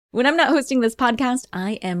When I'm not hosting this podcast,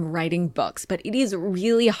 I am writing books, but it is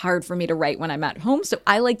really hard for me to write when I'm at home, so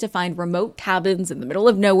I like to find remote cabins in the middle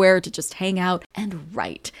of nowhere to just hang out and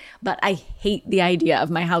write. But I hate the idea of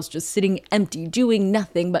my house just sitting empty, doing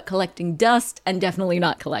nothing but collecting dust and definitely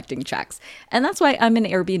not collecting checks. And that's why I'm an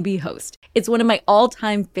Airbnb host. It's one of my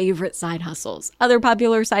all-time favorite side hustles. Other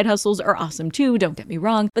popular side hustles are awesome too, don't get me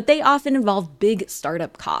wrong, but they often involve big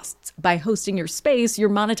startup costs. By hosting your space, you're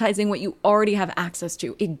monetizing what you already have access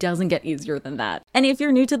to. It doesn't get easier than that. And if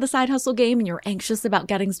you're new to the side hustle game and you're anxious about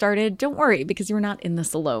getting started, don't worry, because you're not in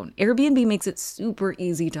this alone. Airbnb makes it super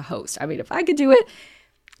easy to host. I mean, if I could do it,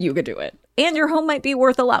 you could do it. And your home might be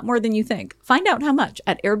worth a lot more than you think. Find out how much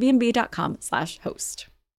at airbnb.com/host.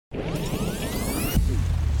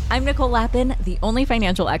 I'm Nicole Lappin, the only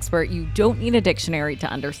financial expert you don't need a dictionary to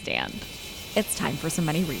understand. It's time for some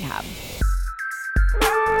money rehab.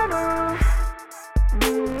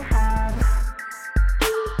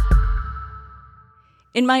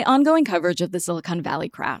 In my ongoing coverage of the Silicon Valley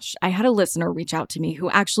crash, I had a listener reach out to me who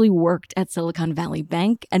actually worked at Silicon Valley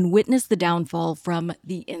Bank and witnessed the downfall from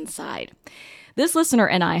the inside. This listener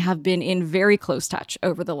and I have been in very close touch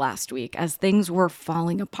over the last week as things were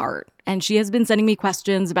falling apart, and she has been sending me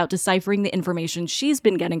questions about deciphering the information she's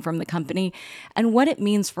been getting from the company and what it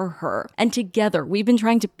means for her. And together, we've been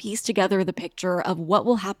trying to piece together the picture of what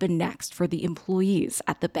will happen next for the employees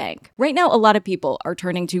at the bank. Right now, a lot of people are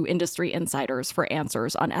turning to industry insiders for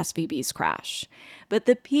answers on SVB's crash. But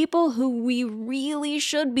the people who we really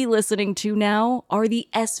should be listening to now are the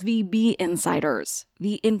SVB insiders,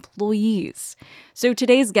 the employees. So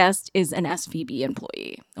today's guest is an SVB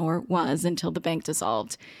employee, or was until the bank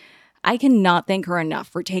dissolved. I cannot thank her enough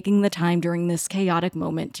for taking the time during this chaotic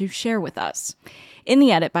moment to share with us. In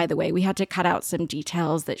the edit, by the way, we had to cut out some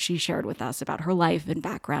details that she shared with us about her life and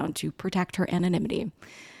background to protect her anonymity.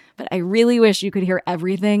 But I really wish you could hear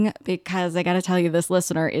everything because I gotta tell you, this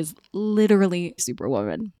listener is literally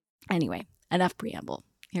superwoman. Anyway, enough preamble.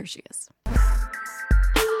 Here she is.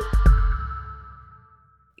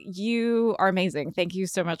 You are amazing. Thank you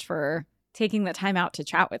so much for taking the time out to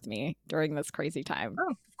chat with me during this crazy time. Oh,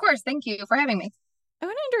 of course. Thank you for having me. I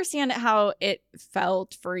want to understand how it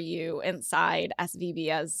felt for you inside SVB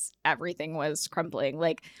as everything was crumbling.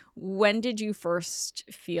 Like, when did you first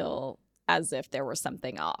feel as if there was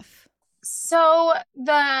something off? So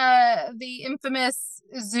the infamous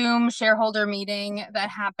Zoom shareholder meeting that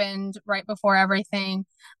happened right before everything,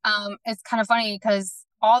 it's kind of funny because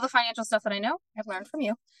all the financial stuff that I know, I've learned from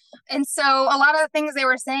you. And so a lot of the things they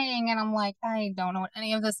were saying, and I'm like, I don't know what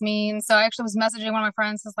any of this means. So I actually was messaging one of my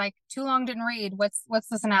friends, was like, too long, didn't read. What's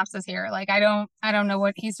the synopsis here? Like, I don't know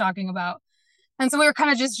what he's talking about. And so we were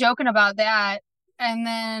kind of just joking about that. And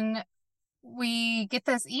then we get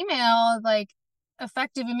this email, like,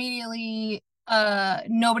 effective immediately,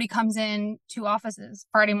 nobody comes in to offices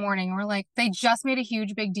Friday morning. We're like, they just made a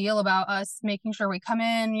huge big deal about us making sure we come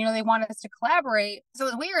in. You know, they wanted us to collaborate. So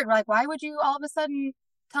it was weird. We're like, why would you all of a sudden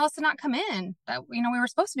tell us to not come in? That, you know, we were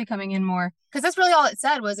supposed to be coming in more. Because that's really all it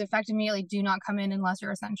said was, effective immediately, do not come in unless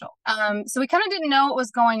you're essential. So we kind of didn't know what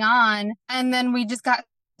was going on. And then we just got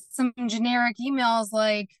some generic emails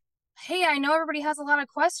like, hey, I know everybody has a lot of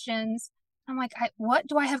questions. I'm like, what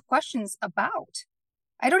do I have questions about?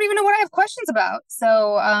 I don't even know what I have questions about.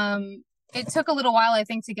 So it took a little while, I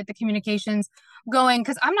think, to get the communications going,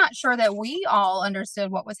 because I'm not sure that we all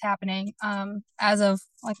understood what was happening as of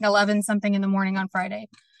like 11 something in the morning on Friday.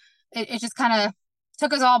 It just kind of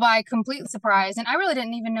took us all by complete surprise. And I really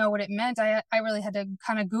didn't even know what it meant. I really had to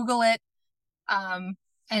kind of Google it and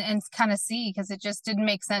kind of see, because it just didn't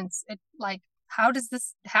make sense. It, like, how does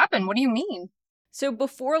this happen? What do you mean? So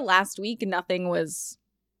before last week, nothing was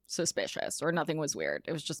suspicious or nothing was weird.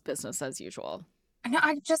 It was just business as usual. I know,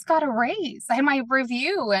 I just got a raise. I had my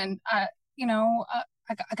review, and I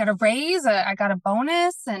got a raise. I got a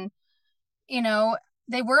bonus, and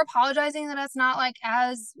they were apologizing that it's not like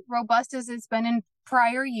as robust as it's been in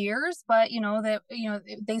prior years, but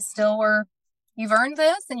they still were. You've earned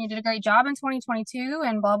this, and you did a great job in 2022,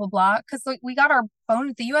 and blah blah blah. Because we got our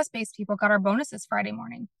bonus. The U.S. based people got our bonuses Friday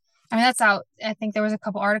morning. I mean, that's out. I think there was a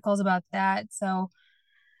couple articles about that. So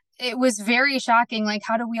it was very shocking. Like,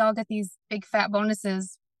 how do we all get these big fat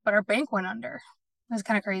bonuses, but our bank went under? It was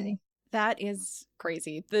kind of crazy. That is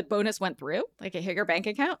crazy. The bonus went through? Like, it hit your bank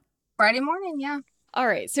account? Friday morning, yeah. All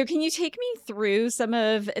right. So can you take me through some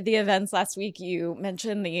of the events last week? You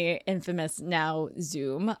mentioned the infamous now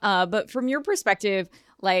Zoom, but from your perspective,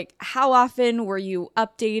 like, how often were you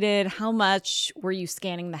updated? How much were you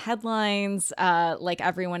scanning the headlines, like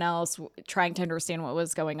everyone else, trying to understand what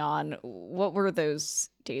was going on? What were those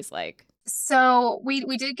days like? So we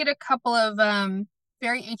did get a couple of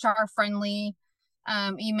very HR friendly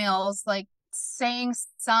emails, like saying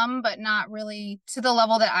some, but not really to the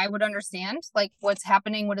level that I would understand, like what's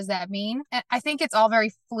happening, what does that mean? And I think it's all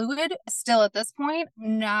very fluid still at this point.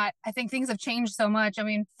 Not, I think things have changed so much. I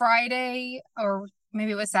mean, Friday or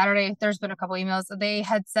maybe it was Saturday, there's been a couple emails. They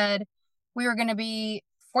had said we were going to be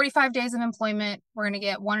 45 days of employment. We're going to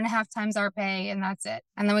get 1.5 times our pay, and that's it.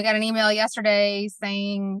 And then we got an email yesterday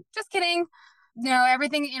saying, just kidding,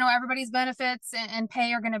 everything, everybody's benefits and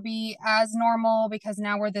pay are going to be as normal because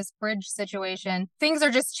now we're this bridge situation. Things are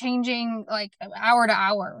just changing like hour to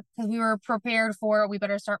hour because we were prepared for, we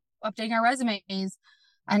better start updating our resumes.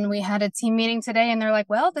 And we had a team meeting today and they're like,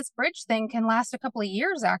 well, this bridge thing can last a couple of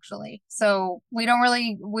years actually. So we don't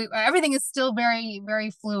really, everything is still very,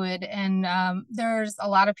 very fluid. And there's a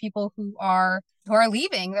lot of people who are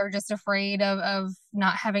leaving. They're just afraid of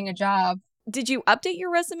not having a job. Did you update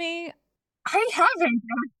your resume? I haven't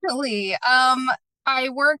actually. I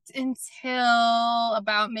worked until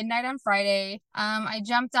about midnight on Friday. I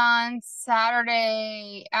jumped on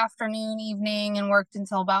Saturday afternoon, evening, and worked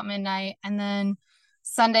until about midnight. And then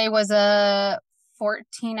Sunday was a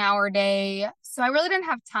 14-hour day. So I really didn't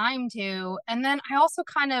have time to. And then I also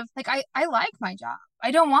kind of like, I like my job. I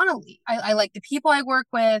don't want to leave. I like the people I work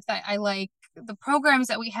with. I like the programs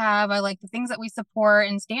that we have. I like the things that we support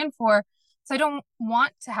and stand for. So I don't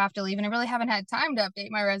want to have to leave, and I really haven't had time to update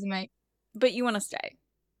my resume. But you want to stay?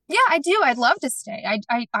 Yeah, I do. I'd love to stay.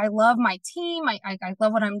 I love my team. I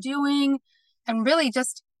love what I'm doing, and really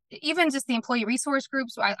just even just the employee resource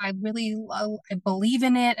groups. I really I believe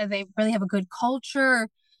in it, and they really have a good culture.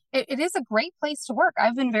 It is a great place to work.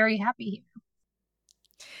 I've been very happy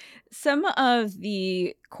here. Some of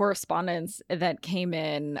the correspondence that came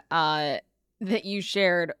in that you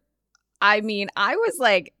shared, I mean, I was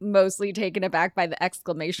like mostly taken aback by the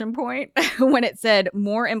exclamation point when it said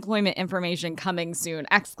more employment information coming soon,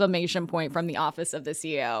 exclamation point from the office of the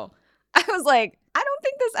CEO. I was like, I don't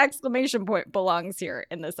think this exclamation point belongs here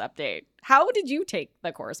in this update. How did you take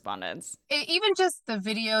the correspondence? Even just the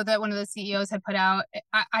video that one of the CEOs had put out,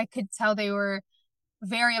 I could tell they were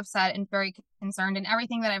very upset and very concerned. And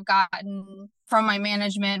everything that I've gotten from my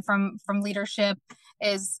management, from leadership,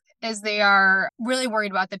 is they are really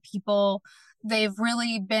worried about the people. They've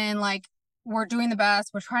really been like, we're doing the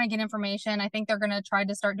best. We're trying to get information. I think they're going to try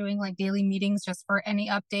to start doing like daily meetings just for any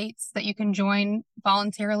updates that you can join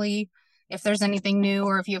voluntarily if there's anything new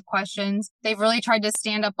or if you have questions. They've really tried to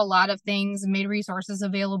stand up a lot of things and made resources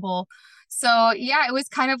available. So yeah, it was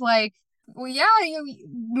kind of like, well, yeah,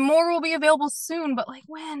 more will be available soon, but like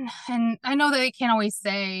when? And I know that they can't always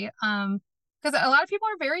say, because a lot of people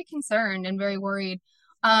are very concerned and very worried.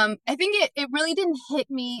 I think it really didn't hit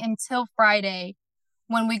me until Friday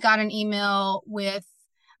when we got an email with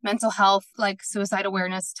mental health, like suicide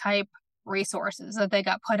awareness type resources that they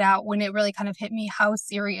got put out, when it really kind of hit me how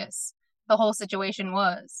serious the whole situation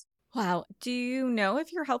was. Wow. Do you know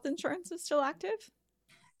if your health insurance is still active?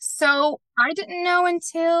 So I didn't know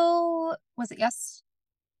until, was it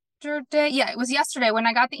yesterday? Yeah, it was yesterday when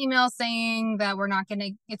I got the email saying that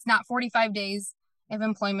it's not 45 days of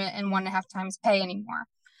employment and 1.5 times pay anymore.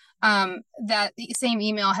 That the same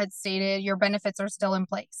email had stated your benefits are still in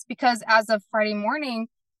place, because as of Friday morning,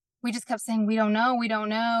 we just kept saying, we don't know. They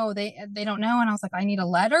don't know. And I was like, I need a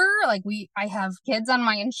letter. Like I have kids on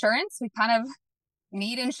my insurance. We kind of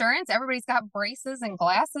need insurance. Everybody's got braces and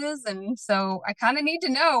glasses. And so I kind of need to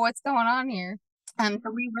know what's going on here. So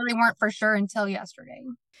we really weren't for sure until yesterday.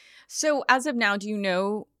 So as of now, do you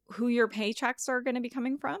know who your paychecks are going to be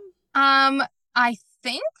coming from? I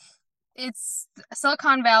think it's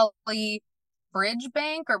Silicon Valley Bridge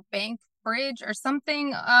Bank or Bank Bridge or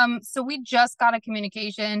something. So we just got a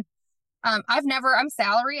communication. I'm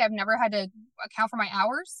salary. I've never had to account for my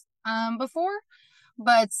hours before,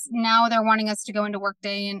 but now they're wanting us to go into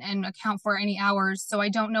Workday and account for any hours. So I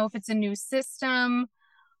don't know if it's a new system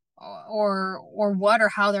or what or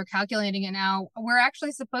how they're calculating it now. We're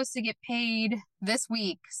actually supposed to get paid this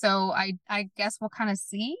week, so I guess we'll kind of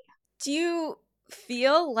see. Do you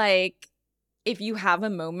feel like if you have a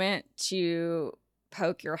moment to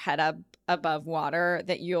poke your head up above water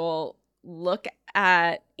that you'll look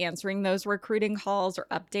at answering those recruiting calls or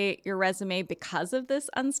update your resume because of this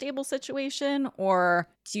unstable situation? Or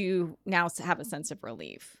do you now have a sense of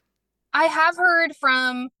relief? I have heard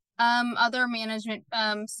from other management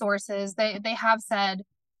sources. They have said,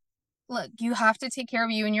 look, you have to take care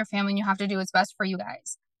of you and your family and you have to do what's best for you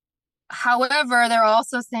guys. However, they're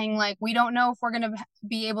also saying, like, we don't know if we're going to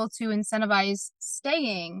be able to incentivize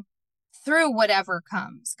staying through whatever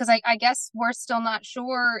comes. Because I guess we're still not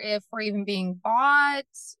sure if we're even being bought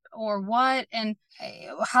or what, and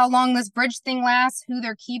how long this bridge thing lasts, who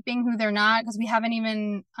they're keeping, who they're not, because we haven't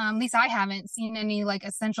even, at least I haven't seen any like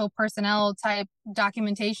essential personnel type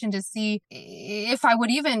documentation to see if I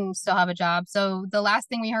would even still have a job. So the last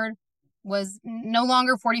thing we heard was no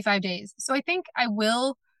longer 45 days. So I think I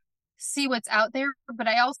will see what's out there, but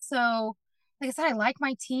I also, like I said, I like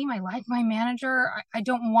my team. I like my manager. I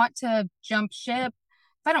don't want to jump ship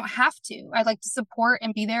if I don't have to. I'd like to support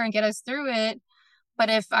and be there and get us through it. But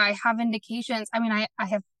if I have indications, I mean, I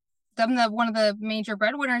have, I'm one of the major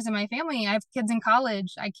breadwinners in my family. I have kids in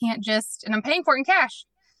college. I can't just, and I'm paying for it in cash.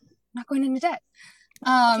 I'm not going into debt.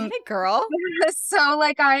 Get it, girl. So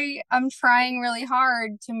like I'm trying really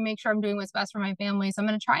hard to make sure I'm doing what's best for my family. So I'm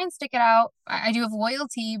going to try and stick it out. I do have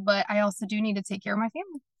loyalty, but I also do need to take care of my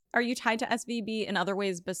family. Are you tied to SVB in other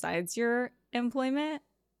ways besides your employment?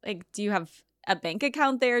 Like, do you have a bank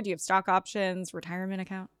account there? Do you have stock options, retirement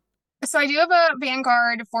account? So I do have a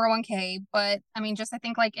Vanguard 401k, but I mean, just I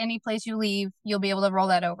think like any place you leave, you'll be able to roll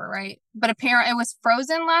that over, right? But apparently it was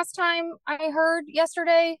frozen last time I heard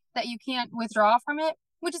yesterday that you can't withdraw from it,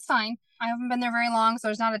 which is fine. I haven't been there very long, so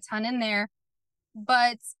there's not a ton in there.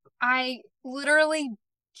 But I literally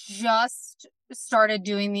just started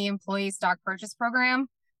doing the employee stock purchase program.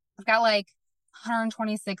 I've got like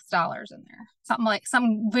 $126 in there,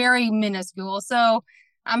 something very minuscule. So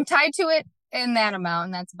I'm tied to it in that amount,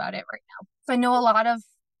 and that's about it right now. So I know a lot of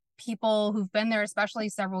people who've been there, especially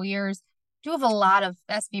several years, do have a lot of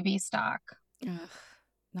SVB stock. Ugh,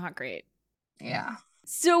 not great. Yeah.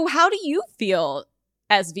 So how do you feel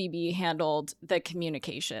SVB handled the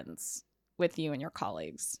communications with you and your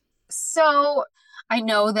colleagues? So I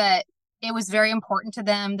know that it was very important to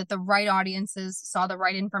them that the right audiences saw the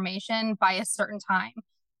right information by a certain time.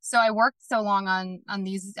 So I worked so long on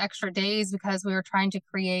these extra days because we were trying to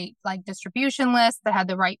create like distribution lists that had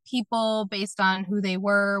the right people based on who they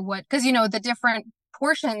were, what, because the different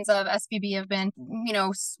portions of SVB have been,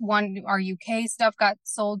 our UK stuff got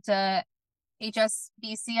sold to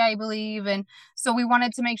HSBC, I believe. And so we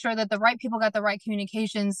wanted to make sure that the right people got the right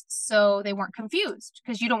communications so they weren't confused,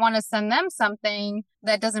 because you don't want to send them something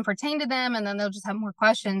that doesn't pertain to them and then they'll just have more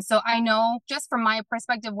questions. So I know just from my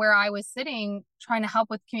perspective where I was sitting, trying to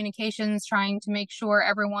help with communications, trying to make sure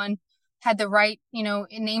everyone had the right,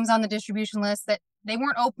 names on the distribution list, that they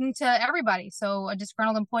weren't open to everybody. So a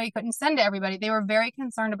disgruntled employee couldn't send to everybody. They were very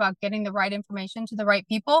concerned about getting the right information to the right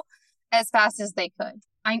people as fast as they could.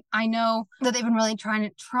 I know that they've been really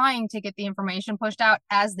trying to get the information pushed out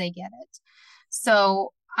as they get it.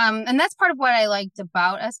 So, and that's part of what I liked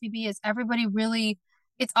about SVB is everybody really,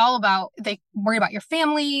 it's all about, they worry about your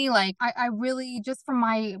family. Like I really, just from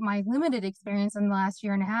my limited experience in the last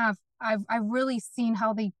year and a half, I've really seen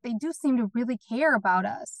how they do seem to really care about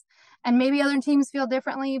us. And maybe other teams feel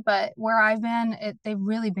differently, but where I've been, they've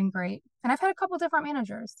really been great. And I've had a couple different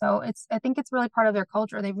managers. So I think it's really part of their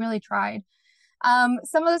culture. They've really tried.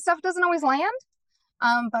 Some of the stuff doesn't always land,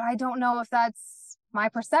 but I don't know if that's my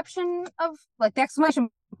perception of like the exclamation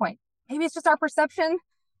point. Maybe it's just our perception.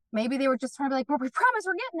 Maybe they were just trying to be like, well, we promise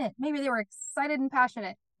we're getting it. Maybe they were excited and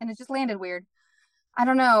passionate and it just landed weird. I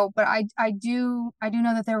don't know, but I do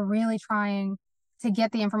know that they're really trying to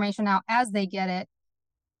get the information out as they get it.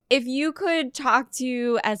 If you could talk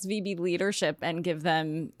to SVB leadership and give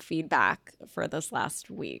them feedback for this last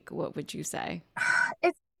week, what would you say?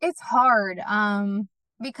 It's hard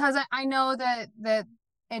because I know that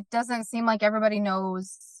it doesn't seem like everybody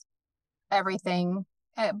knows everything.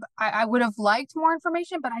 I would have liked more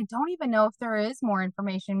information, but I don't even know if there is more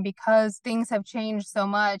information because things have changed so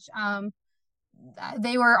much.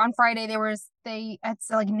 They were on Friday, they at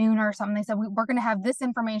like noon or something, they said we're going to have this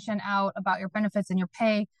information out about your benefits and your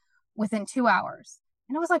pay within 2 hours.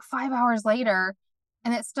 And it was like 5 hours later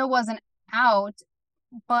and it still wasn't out.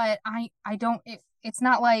 But it's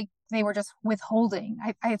not like they were just withholding.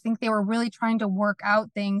 I think they were really trying to work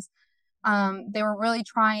out things. They were really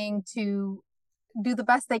trying to do the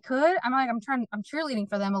best they could. I'm cheerleading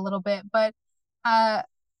for them a little bit, but I've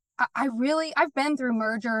been through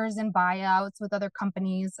mergers and buyouts with other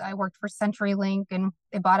companies. I worked for CenturyLink and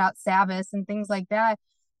they bought out Savis and things like that.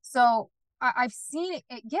 So I've seen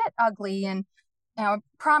it get ugly and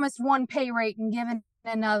promised one pay rate and given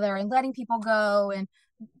another and letting people go and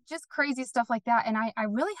just crazy stuff like that. And I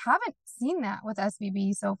really haven't seen that with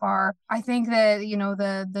SVB so far. I think that,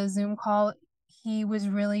 the Zoom call, he was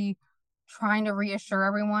really trying to reassure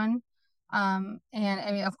everyone And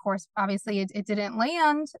I mean, of course, obviously it didn't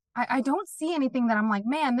land. I don't see anything that I'm like,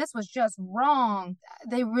 man, this was just wrong.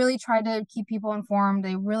 They really tried to keep people informed.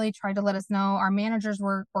 They really tried to let us know. Our managers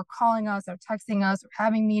were calling us, they're texting us, we're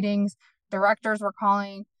having meetings. Directors were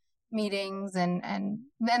calling meetings, and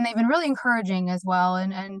then they've been really encouraging as well.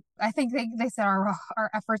 And I think they said our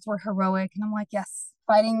efforts were heroic. And I'm like, yes,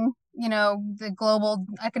 fighting, the global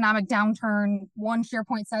economic downturn, one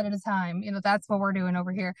SharePoint site at a time. That's what we're doing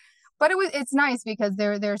over here. But it's nice because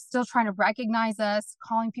they're still trying to recognize us,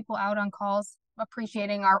 calling people out on calls,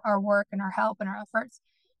 appreciating our work and our help and our efforts.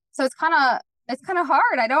 So it's kind of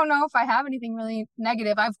hard. I don't know if I have anything really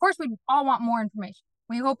negative. Of course, we all want more information.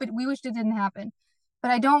 We wish it didn't happen,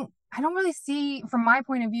 but I don't really see, from my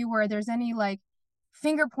point of view, where there's any like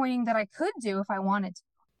finger pointing that I could do if I wanted to.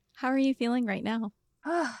 How are you feeling right now?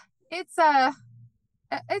 I'm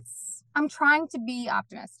trying to be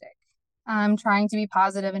optimistic. I'm trying to be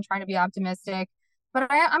positive and trying to be optimistic, but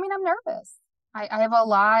I mean, I'm nervous. I have a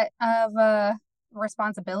lot of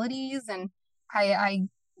responsibilities, and I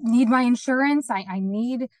need my insurance. I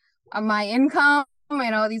need my income.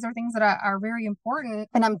 These are things that are very important,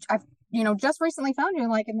 and I've just recently found you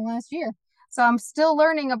like in the last year. So I'm still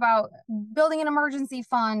learning about building an emergency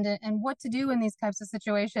fund and what to do in these types of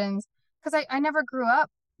situations, because I never grew up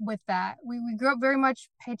with that. We grew up very much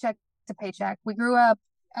paycheck to paycheck. We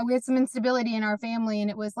had some instability in our family, and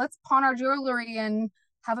it was, let's pawn our jewelry and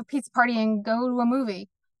have a pizza party and go to a movie,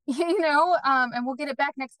 and we'll get it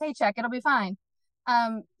back next paycheck. It'll be fine.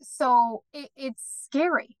 So it's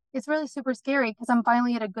scary. It's really super scary because I'm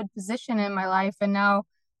finally at a good position in my life, and now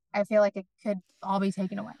I feel like it could all be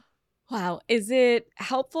taken away. Wow. Is it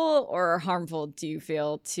helpful or harmful, do you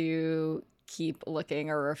feel, to keep looking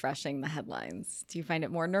or refreshing the headlines? Do you find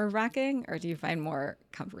it more nerve-wracking, or do you find more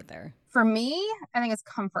comfort there? For me, I think it's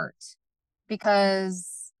comfort,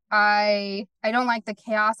 because I don't like the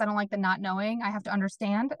chaos. I don't like the not knowing. I have to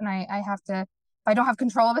understand, and I have to, if I don't have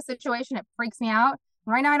control of a situation, it freaks me out.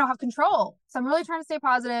 And right now I don't have control. So I'm really trying to stay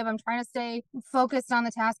positive. I'm trying to stay focused on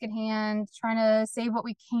the task at hand, trying to save what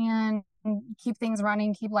we can, keep things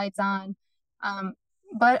running, keep lights on.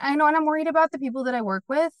 But I know, and I'm worried about the people that I work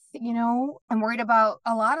with. I'm worried about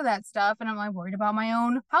a lot of that stuff, and I'm like worried about my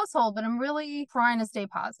own household, but I'm really trying to stay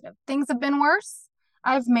positive. Things have been worse.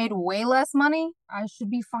 I've made way less money. I should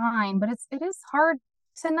be fine, but it is hard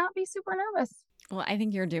to not be super nervous. Well, I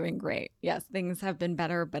think you're doing great. Yes, things have been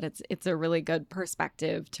better, but it's a really good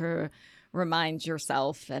perspective to remind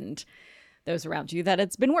yourself and those around you that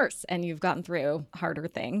it's been worse and you've gotten through harder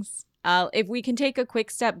things. If we can take a quick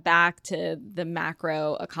step back to the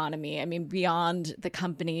macro economy, I mean, beyond the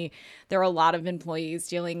company, there are a lot of employees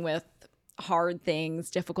dealing with hard things,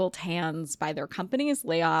 difficult hands by their companies,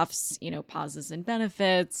 layoffs, pauses in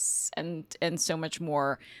benefits, and so much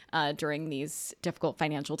more during these difficult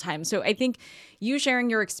financial times. So I think you sharing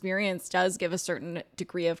your experience does give a certain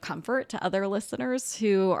degree of comfort to other listeners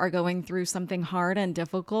who are going through something hard and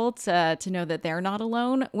difficult, to know that they're not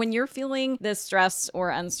alone. When you're feeling this stress or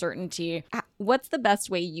uncertainty, what's the best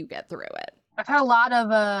way you get through it? I've had a lot of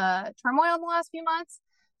turmoil in the last few months.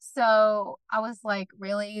 So I was like,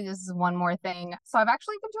 really, this is one more thing. So I've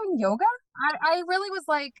actually been doing yoga. I really was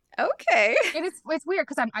like, okay. It's weird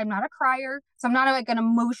because I'm not a crier. So I'm not like an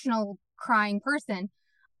emotional crying person.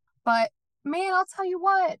 But man, I'll tell you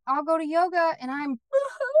what, I'll go to yoga and I'm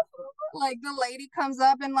like, the lady comes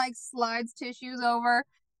up and like slides tissues over.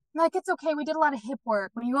 I'm like, it's okay. We did a lot of hip work.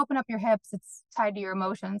 When you open up your hips, it's tied to your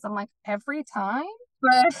emotions. I'm like, every time?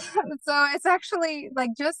 But so it's actually like,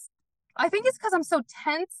 just, I think it's because I'm so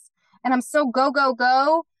tense and I'm so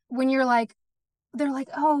go. When you're like, they're like,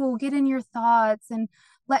 oh, get in your thoughts and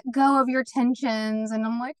let go of your tensions. And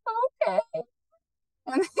I'm like, okay.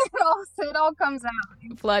 And it all comes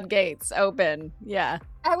out. Floodgates open. Yeah.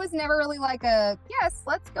 I was never really like a, yes,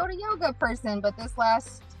 let's go to yoga person. But this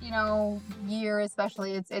last, year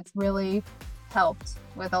especially, it's really helped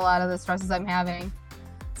with a lot of the stresses I'm having.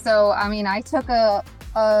 So, I mean, I took a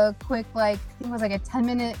quick, I think it was like a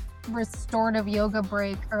 10-minute restorative yoga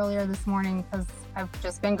break earlier this morning because I've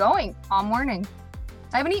just been going all morning.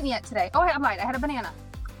 I haven't eaten yet today. Oh, I lied. I had a banana.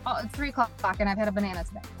 Oh, it's 3:00 and I've had a banana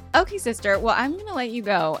today. Okay, sister. Well, I'm going to let you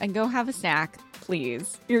go and go have a snack,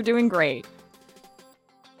 please. You're doing great.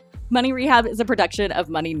 Money Rehab is a production of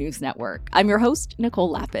Money News Network. I'm your host, Nicole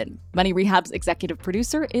Lappin. Money Rehab's executive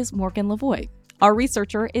producer is Morgan Lavoie. Our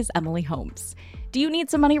researcher is Emily Holmes. Do you need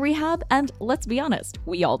some money rehab? And let's be honest,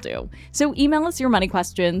 we all do. So email us your money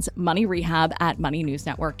questions,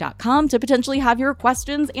 moneyrehab@moneynewsnetwork.com, to potentially have your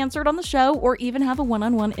questions answered on the show or even have a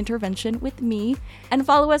one-on-one intervention with me. And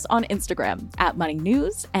follow us on Instagram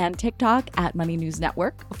 @moneynews and TikTok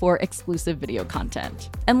 @moneynewsnetwork for exclusive video content.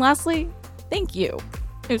 And lastly, thank you.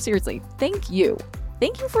 No, seriously, thank you.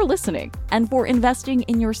 Thank you for listening and for investing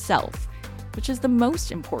in yourself, which is the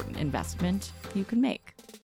most important investment you can make.